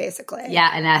vibrators, basically.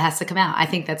 Yeah, and that has to come out. I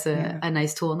think that's a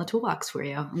nice tool in the toolbox for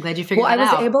you. I'm glad you figured that out. Well,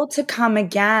 I was able to come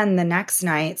again the next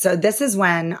night. So this is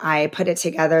when I put it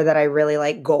together that I really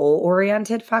like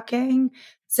goal-oriented fucking.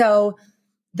 So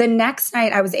the next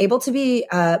night, I was able to be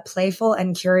playful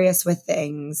and curious with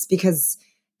things because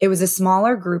it was a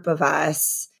smaller group of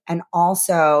us. And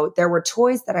also, there were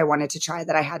toys that I wanted to try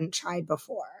that I hadn't tried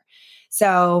before.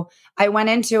 So I went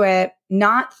into it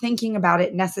not thinking about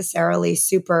it necessarily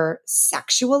super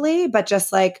sexually, but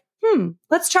just like,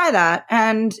 let's try that.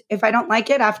 And if I don't like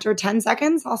it after 10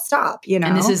 seconds, I'll stop, you know?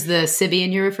 And this is the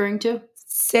Sybian you're referring to?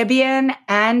 Sybian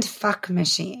and fuck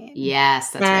machine.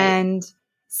 Yes, that's right.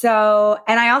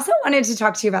 And I also wanted to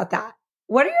talk to you about that.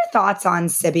 What are your thoughts on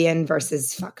Sybian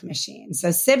versus fuck machine? So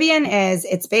Sybian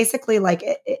it's basically like,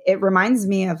 it reminds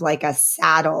me of like a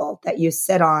saddle that you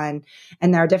sit on,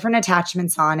 and there are different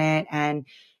attachments on it, and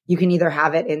you can either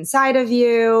have it inside of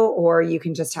you or you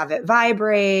can just have it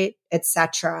vibrate,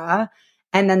 etc.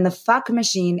 And then the fuck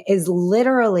machine is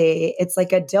literally, it's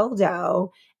like a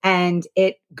dildo, and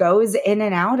it goes in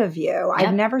and out of you. Yep.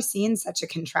 I've never seen such a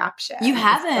contraption. You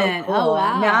haven't? So cool. Oh,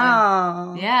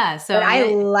 wow. No. Yeah. So but I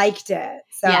liked it.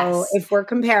 So if we're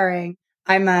comparing,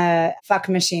 I'm a fuck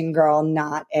machine girl,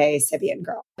 not a Sybian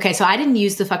girl. Okay. So I didn't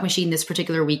use the fuck machine this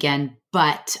particular weekend,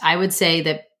 but I would say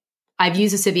that I've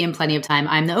used a Sybian plenty of time.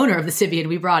 I'm the owner of the Sybian.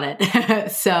 We brought it.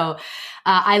 So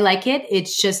I like it.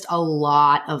 It's just a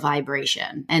lot of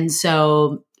vibration. And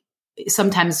so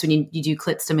sometimes when you do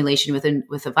clit stimulation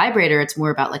with a vibrator, it's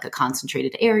more about like a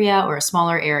concentrated area or a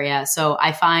smaller area. So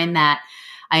I find that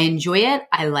I enjoy it.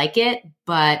 I like it,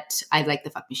 but I like the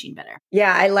fuck machine better.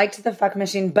 Yeah, I liked the fuck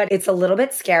machine, but it's a little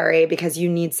bit scary because you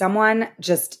need someone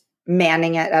just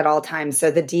manning it at all times. So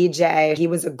the DJ, he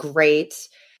was a great,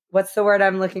 what's the word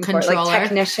I'm looking for? Like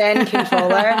technician,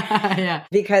 controller. Yeah.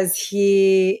 Because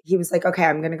he was like, okay,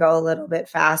 I'm going to go a little bit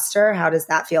faster. How does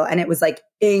that feel? And it was like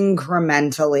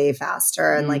incrementally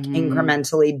faster and like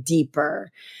incrementally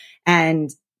deeper. And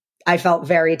I felt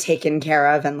very taken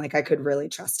care of, and like I could really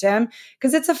trust him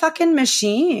because it's a fucking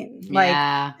machine. Yeah.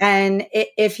 Like, and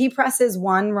if he presses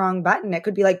one wrong button, it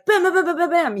could be like, bam, bam, bam, bam,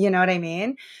 bam, you know what I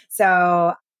mean?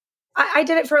 So I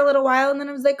did it for a little while, and then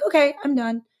I was like, okay, I'm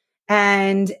done.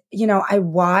 And, you know, I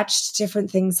watched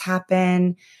different things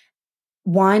happen.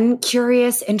 One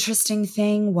curious, interesting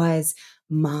thing was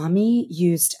Mommy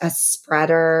used a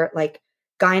spreader, like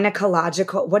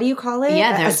gynecological, what do you call it?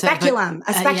 Yeah, a speculum.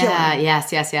 A speculum.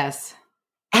 Yes.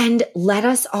 And let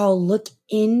us all look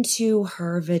into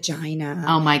her vagina.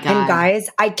 Oh my God. And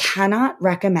guys, I cannot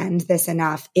recommend this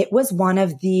enough. It was one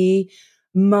of the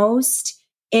most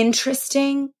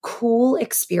interesting, cool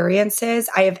experiences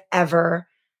I have ever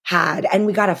had. And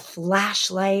we got a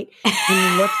flashlight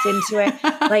and looked into it.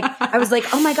 Like, I was like,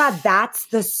 oh my God, that's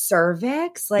the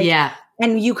cervix. Like, yeah.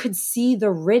 And you could see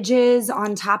the ridges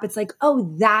on top. It's like,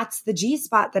 oh, that's the G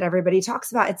spot that everybody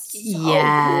talks about. It's so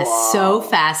cool. So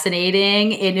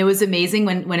fascinating. And it was amazing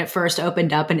when it first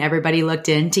opened up and everybody looked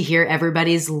in to hear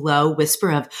everybody's low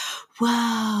whisper of,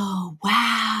 whoa,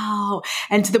 wow.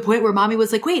 And to the point where mommy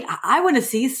was like, wait, I want to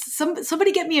see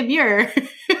somebody get me a mirror.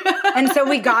 And so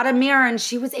we got a mirror and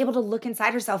she was able to look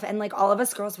inside herself. And like all of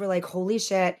us girls were like, holy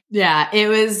shit. Yeah, it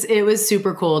was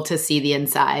super cool to see the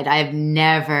inside. I've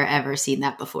never, ever seen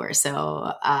that before.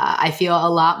 So I feel a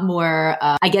lot more,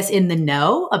 I guess, in the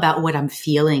know about what I'm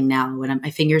feeling now. When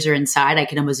my fingers are inside, I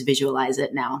can almost visualize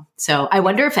it now. So I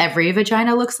wonder if every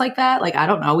vagina looks like that. Like, I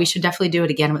don't know. We should definitely do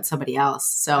it again with somebody else.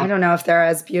 So I don't know if they're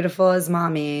as beautiful as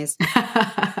mommy's.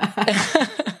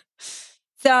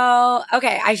 So,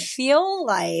 okay, I feel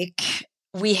like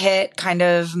we hit kind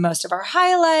of most of our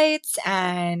highlights.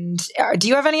 And do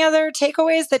you have any other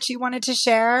takeaways that you wanted to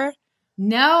share?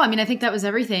 No, I mean, I think that was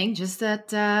everything. Just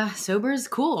that sober is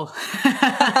cool.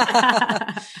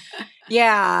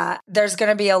 Yeah, there's going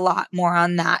to be a lot more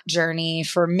on that journey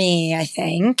for me, I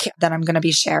think, that I'm going to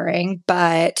be sharing.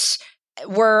 But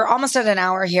we're almost at an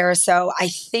hour here. So I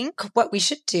think what we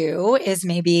should do is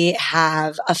maybe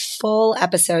have a full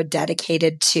episode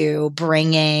dedicated to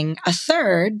bringing a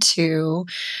third to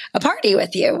a party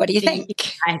with you. What do you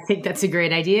think? I think that's a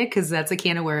great idea because that's a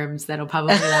can of worms that'll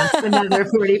probably last another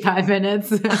 45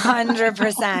 minutes.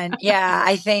 100%. Yeah,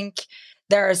 I think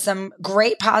there are some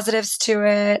great positives to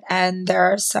it and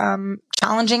there are some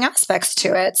challenging aspects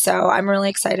to it. So I'm really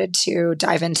excited to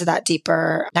dive into that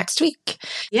deeper next week.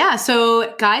 Yeah.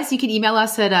 So guys, you can email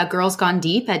us at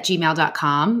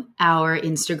girlsgonedeep@gmail.com. Our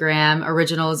Instagram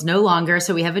original is no longer,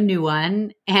 so we have a new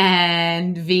one.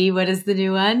 And V, what is the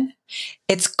new one?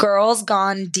 It's Girls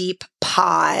Gone Deep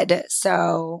Pod.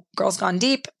 So Girls Gone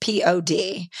Deep,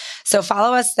 POD. So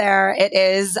follow us there. It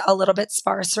is a little bit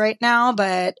sparse right now,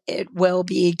 but it will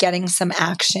be getting some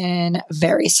action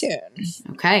very soon.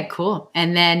 Okay, cool.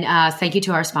 And then thank you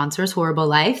to our sponsors, Horrible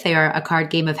Life. They are a card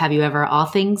game of Have You Ever, all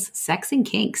things sex and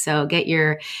kink. So get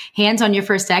your hands on your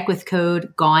first deck with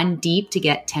code Gone Deep to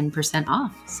get 10%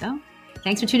 off. So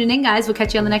thanks for tuning in, guys. We'll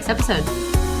catch you on the next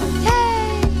episode.